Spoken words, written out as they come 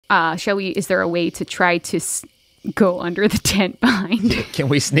Shall we? Is there a way to try to go under the tent behind? Can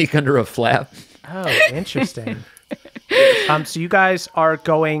we sneak under a flap? Oh, interesting. So you guys are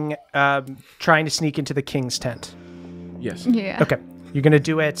going, trying to sneak into the king's tent. Yes. Yeah. Okay. You're going to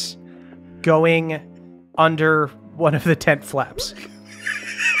do it going under one of the tent flaps.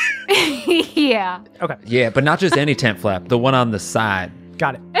 Yeah. Okay. Yeah, but not just any tent flap. The one on the side.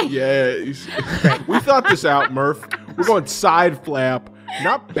 Got it. Yes. We thought this out, Murph. We're going side flap,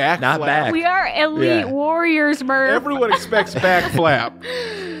 not back Not flap. back. We are elite warriors, Murph. Everyone expects back flap.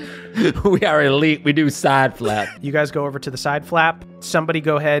 We are elite. We do side flap. You guys go over to the side flap. Somebody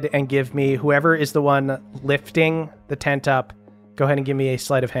go ahead and give me, whoever is the one lifting the tent up, go ahead and give me a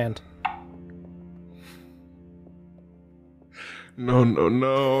sleight of hand. No.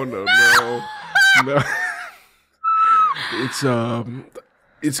 No.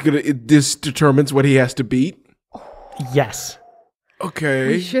 This determines what he has to beat. Yes.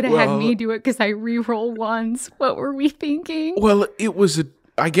 Okay. You should have had me do it because I re-roll ones. What were we thinking? Well, it was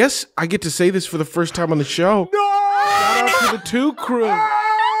I guess I get to say this for the first time on the show. No! Shout out to the 2 crew.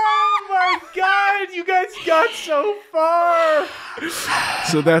 Oh my God, you guys got so far.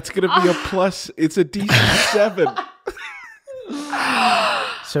 So that's going to be a plus. It's a DC 7.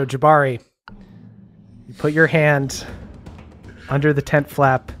 So Jabari, you put your hand under the tent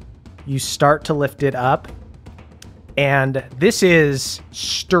flap. You start to lift it up. And this is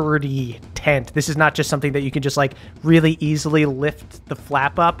sturdy tent. This is not just something that you can just like really easily lift the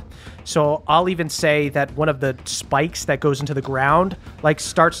flap up. So I'll even say that one of the spikes that goes into the ground like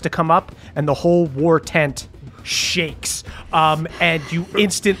starts to come up and the whole war tent shakes. And you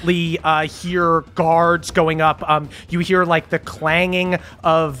instantly hear guards going up. You hear like the clanging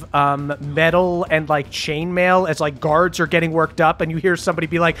of metal and like chainmail as like guards are getting worked up, and you hear somebody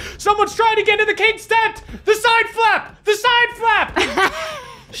be like, "Someone's trying to get into the king's tent! The side flap! The side flap!"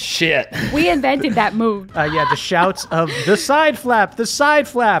 Shit. We invented that move. Yeah, the shouts of the side flap, the side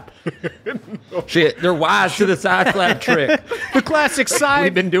flap, Shit. They're wise to the side flap trick. the classic side.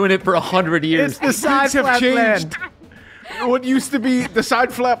 We've been doing it for 100 years. It's the side Things have flap changed. land. What used to be the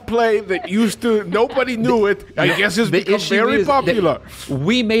side flap play that used to nobody knew it, I guess has The become issue very is that popular.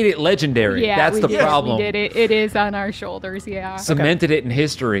 we made it legendary. Yeah, That's we the did. problem. We did it. It is on our shoulders. Yeah. Cemented it in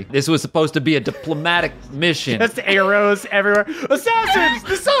history. This was supposed to be a diplomatic mission. Just arrows everywhere. Assassins!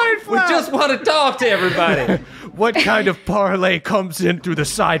 The side We flap! just want to talk to everybody. What kind of parlay comes in through the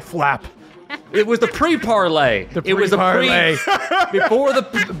side flap? It was the pre-parlay. It was the pre-parlay. before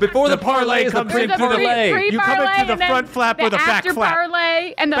the parlay is the comes in through the pre-parlay. You come into the and then front flap or the back after flap.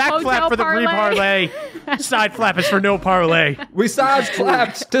 parlay and the Back hotel flap for the parlay. pre-parlay. Side flap is for no parlay. We side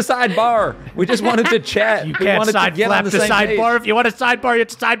flapped to sidebar. We just wanted to chat. You we can't wanted side to get flap on the to same sidebar. page. If you want a sidebar, you have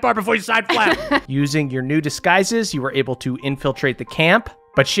to sidebar before you side flap. Using your new disguises, you were able to infiltrate the camp,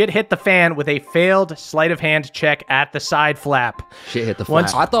 but shit hit the fan with a failed sleight of hand check at the side flap. Shit hit the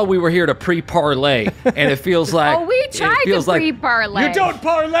Once- flap. I thought we were here to pre-parlay, and it feels like Oh, we tried it feels to like, pre-parlay. You don't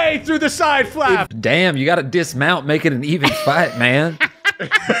parlay through the side flap. Damn, you got to dismount, make it an even fight, man.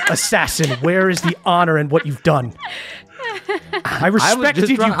 Assassin, where is the honor in what you've done? I respected just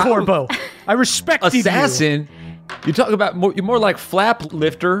you, trying- Corbo. I respected you. Assassin. You talk about you're more like flap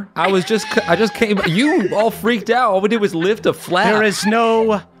lifter. I just came. You all freaked out. All we did was lift a flap. There is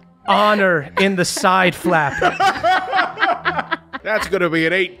no honor in the side flap. That's going to be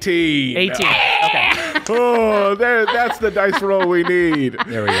an 18. 18. Okay. Oh, that's the dice roll we need.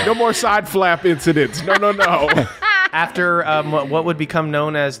 There we go. No more side flap incidents. No. After what would become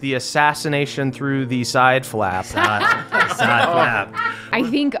known as the assassination through the side flap. side flap. I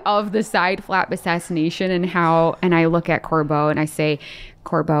think of the side flap assassination and I look at Corbo and I say,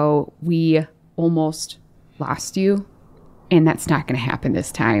 Corbo, we almost lost you, and that's not going to happen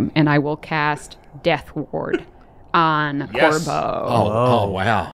this time. And I will cast Death Ward on Yes. Corbo. Oh wow.